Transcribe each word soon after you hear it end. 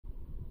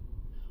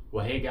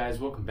Well, hey guys,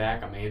 welcome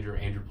back. I'm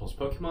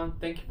AndrewPullsPokemon.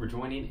 Thank you for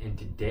joining, and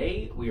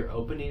today we are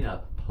opening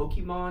up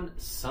Pokemon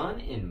Sun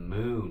and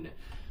Moon.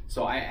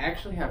 So I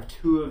actually have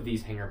two of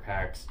these hanger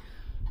packs.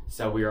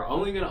 So we are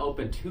only going to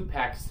open 2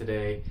 packs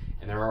today,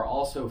 and there are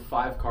also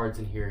 5 cards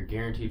in here,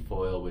 guaranteed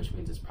foil, which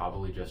means it's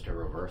probably just a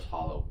reverse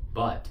holo.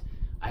 But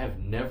I have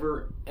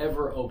never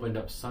ever opened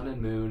up Sun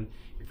and Moon.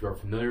 If you're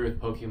familiar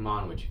with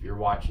Pokemon, which if you're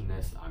watching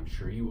this, I'm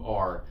sure you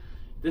are,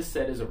 this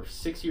set is over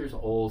 6 years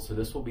old, so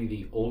this will be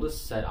the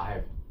oldest set I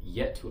have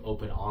yet to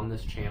open on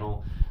this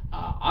channel.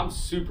 I'm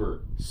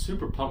super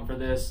pumped for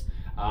this.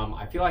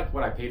 I feel like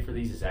what I paid for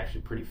these is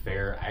actually pretty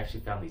fair. I actually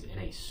found these in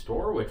a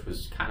store, which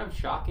was kind of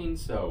shocking,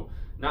 so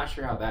not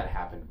sure how that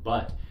happened.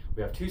 But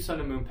we have 2 Sun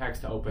and Moon packs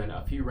to open,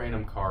 a few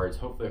random cards,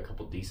 hopefully a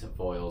couple decent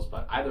foils.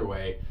 But either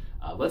way,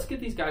 let's get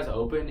these guys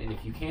open, and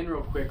if you can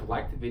real quick,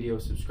 like the video,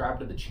 subscribe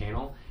to the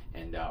channel,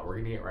 and we're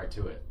gonna get right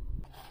to it.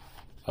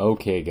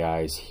 Okay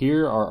guys,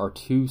 here are our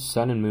 2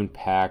 Sun and Moon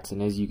packs,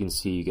 and as you can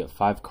see, you get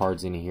 5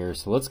 cards in here.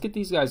 So let's get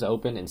these guys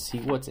open and see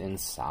what's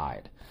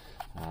inside.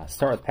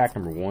 Start with pack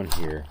number 1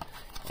 here.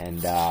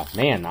 And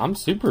man, I'm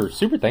super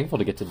thankful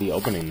to get to be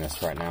opening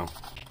this right now.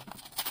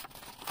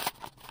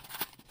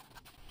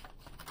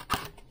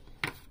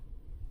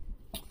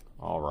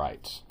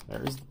 Alright,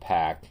 there's the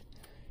pack.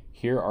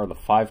 Here are the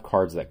 5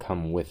 cards that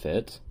come with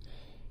it.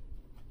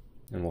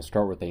 And we'll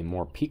start with a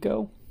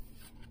Morpeko,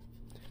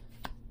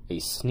 a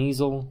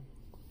Sneasel,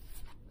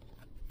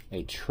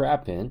 a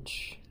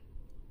Trapinch,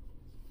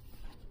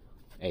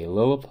 a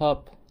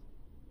Lillipup,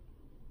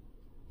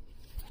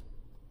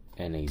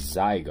 and a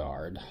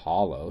Zygarde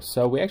holo.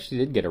 So we actually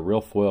did get a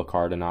real foil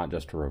card and not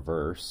just a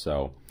reverse,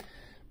 so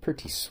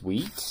pretty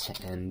sweet.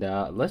 And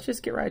let's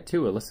just get right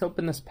to it. Let's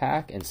open this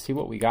pack and see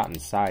what we got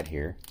inside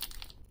here.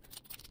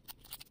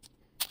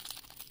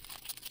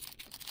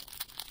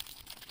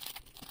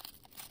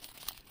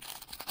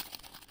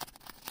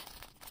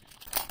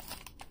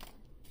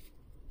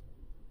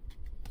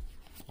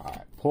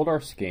 Alright, pulled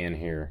our scan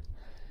here,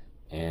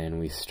 and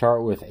we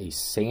start with a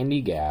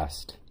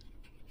Sandygast,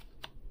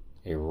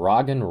 a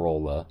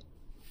Roggenrola,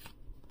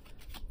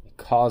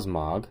 a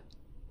Cosmog,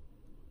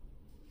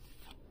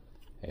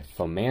 a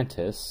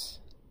Fomantis,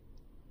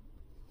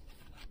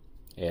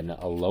 an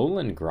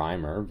Alolan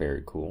Grimer,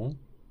 very cool,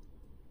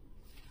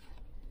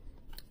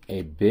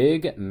 a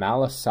big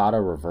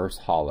Malasada reverse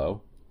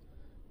holo,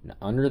 and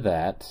under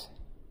that,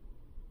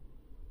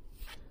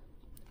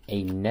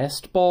 a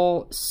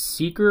Nestball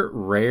secret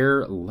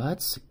rare.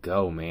 Let's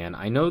go, man.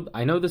 I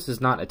know this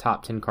is not a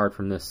top 10 card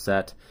from this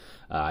set.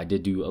 I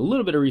did do a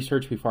little bit of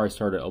research before I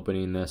started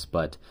opening this,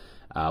 but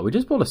we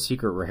just pulled a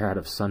secret rare out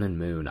of Sun and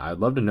Moon. I'd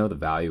love to know the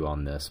value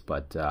on this,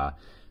 but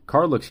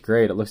card looks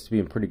great. It looks to be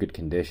in pretty good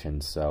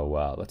condition.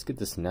 So let's get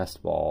this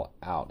Nestball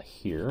out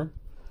here.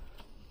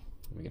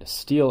 We get a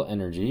Steel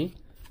Energy,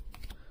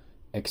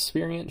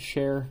 Experience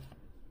Share,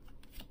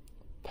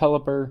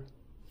 Pelipper,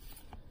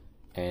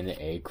 and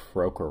a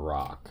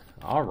Krokorok.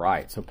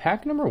 Alright, so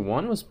pack number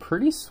 1 was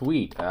pretty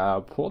sweet.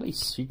 Pulled a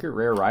secret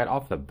rare right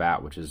off the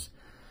bat, which is,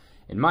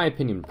 in my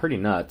opinion, pretty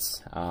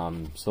nuts.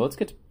 So let's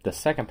get to the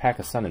second pack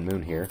of Sun and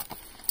Moon here.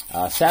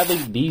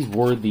 Sadly, these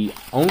were the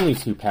only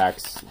 2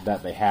 packs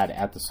that they had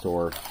at the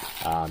store.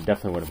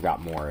 Definitely would have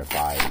got more if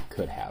I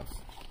could have.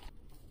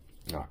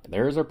 Alright,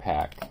 there's our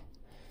pack.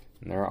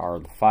 And there are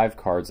the 5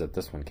 cards that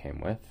this one came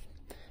with.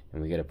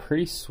 And we get a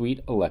pretty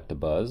sweet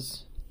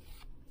Electabuzz,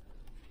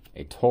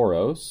 a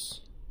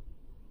Tauros,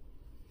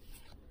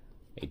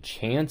 a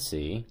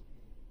Chansey,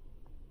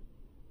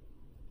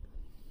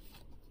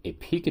 a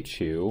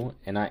Pikachu,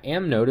 and I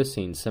am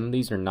noticing some of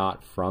these are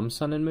not from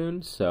Sun and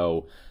Moon,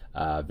 so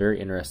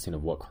very interesting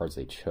of what cards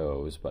they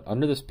chose. But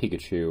under this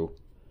Pikachu,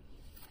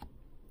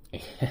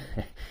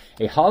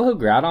 a Holo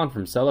Groudon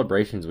from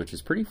Celebrations, which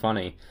is pretty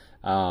funny.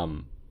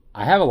 I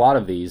have a lot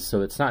of these,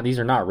 so these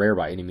are not rare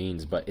by any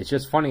means, but it's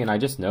just funny, and I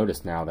just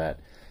noticed now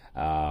that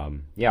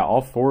yeah,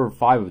 all 4 or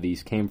 5 of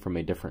these came from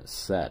a different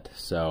set,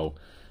 so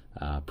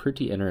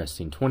pretty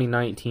interesting.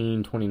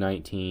 2019,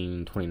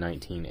 2019,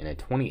 2019, and a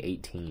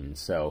 2018.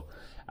 So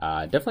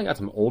definitely got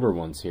some older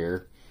ones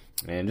here.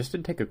 And just to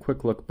take a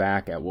quick look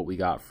back at what we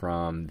got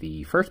from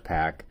the first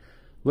pack,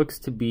 looks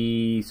to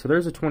be, so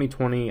there's a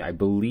 2020. I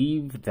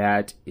believe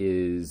that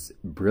is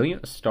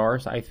Brilliant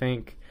Stars, I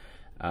think.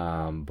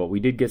 But we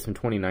did get some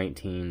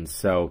 2019,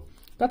 so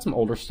got some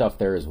older stuff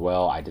there as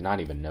well. I did not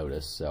even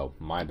notice, so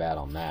my bad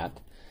on that.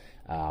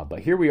 But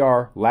here we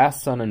are,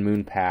 last Sun and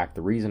Moon pack,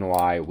 the reason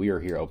why we are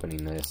here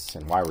opening this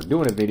and why we're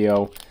doing a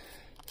video.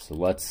 So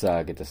let's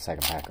get the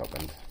second pack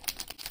opened.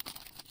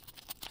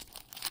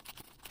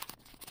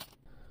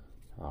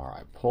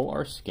 Alright, pull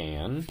our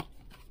scan.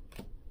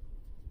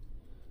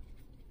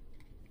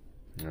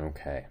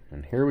 Okay,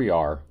 and here we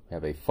are. We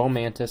have a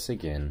Fomantis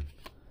again,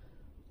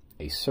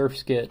 a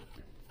Surfskit,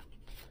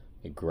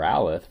 a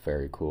Growlithe,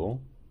 very cool,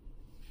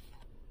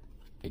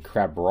 a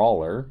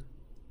Crabrawler,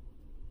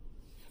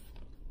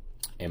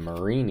 a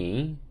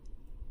Marini,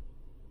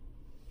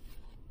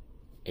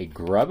 A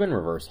Grubbin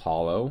reverse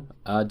holo.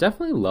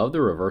 Definitely love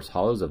the reverse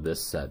holos of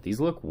this set.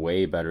 These look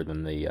way better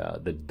than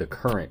the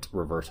current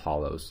reverse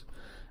holos.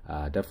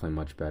 Definitely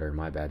much better.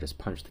 My bad, just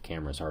punched the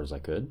camera as hard as I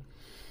could.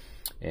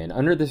 And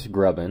under this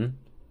Grubbin,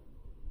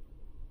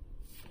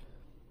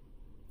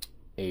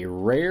 a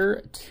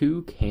rare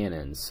 2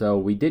 cannon. So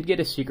we did get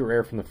a secret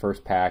rare from the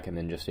first pack and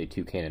then just a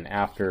 2 cannon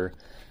after.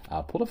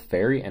 Pulled a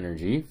fairy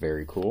energy,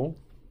 very cool.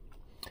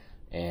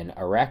 An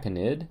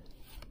arachnid,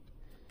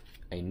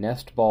 a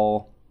nest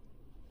ball,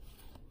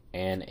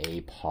 and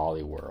a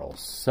Poliwhirl.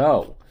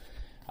 So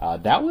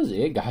that was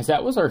it, guys.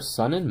 That was our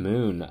Sun and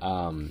Moon.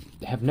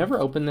 Have never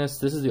opened this.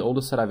 This is the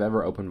oldest set I've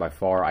ever opened by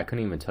far. I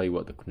couldn't even tell you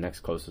what the next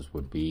closest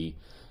would be.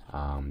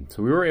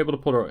 So we were able to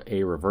pull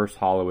a reverse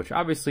holo, which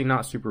obviously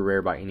not super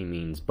rare by any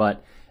means,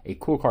 but a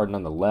cool card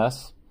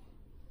nonetheless.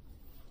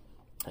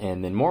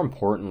 And then more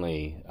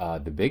importantly,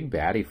 the big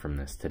baddie from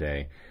this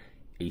today,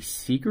 a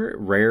secret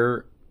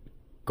rare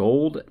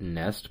gold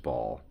nest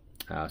ball.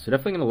 So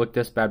definitely going to look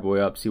this bad boy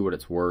up, see what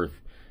it's worth.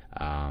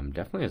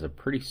 Definitely is a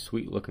pretty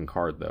sweet looking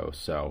card though,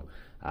 so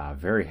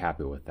very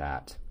happy with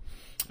that.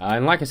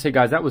 And like I said,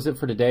 guys, that was it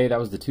for today. That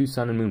was the 2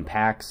 Sun and Moon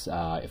packs.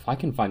 If I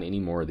can find any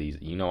more of these,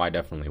 you know I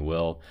definitely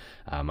will.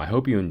 I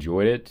hope you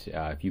enjoyed it.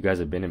 If you guys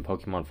have been in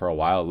Pokemon for a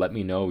while, let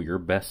me know your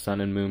best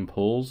Sun and Moon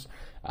pulls.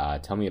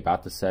 Tell me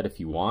about the set if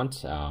you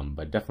want,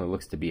 but it definitely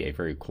looks to be a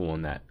very cool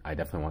one that I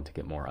definitely want to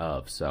get more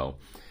of. So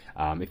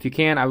if you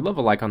can, I would love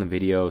a like on the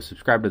video,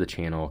 subscribe to the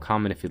channel,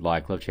 comment if you'd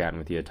like. Love chatting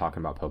with you, talking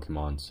about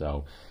Pokemon.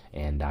 So,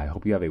 and I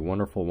hope you have a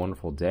wonderful,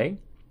 wonderful day,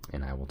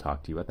 and I will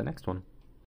talk to you at the next one.